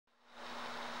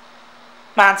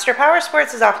Monster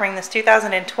Powersports is offering this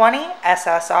 2020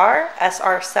 SSR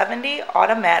SR70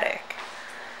 Automatic.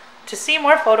 To see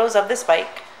more photos of this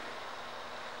bike,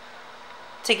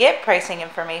 to get pricing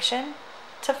information,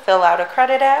 to fill out a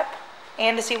credit app,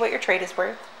 and to see what your trade is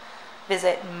worth,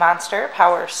 visit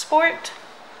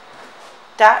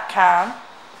monsterpowersport.com.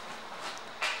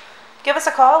 Give us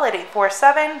a call at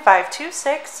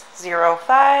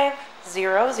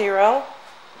 847-526-0500.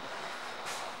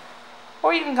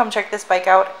 Or you can come check this bike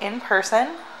out in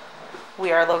person.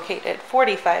 We are located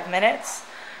 45 minutes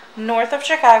north of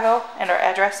Chicago, and our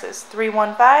address is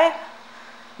 315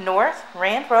 North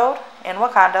Rand Road in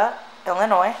Wauconda,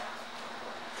 Illinois.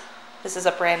 This is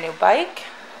a brand new bike.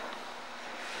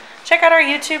 Check out our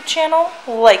YouTube channel,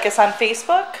 like us on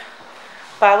Facebook,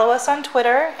 follow us on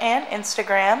Twitter and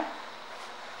Instagram.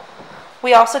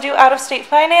 We also do out-of-state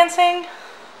financing,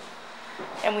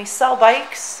 and we sell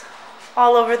bikes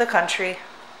all over the country.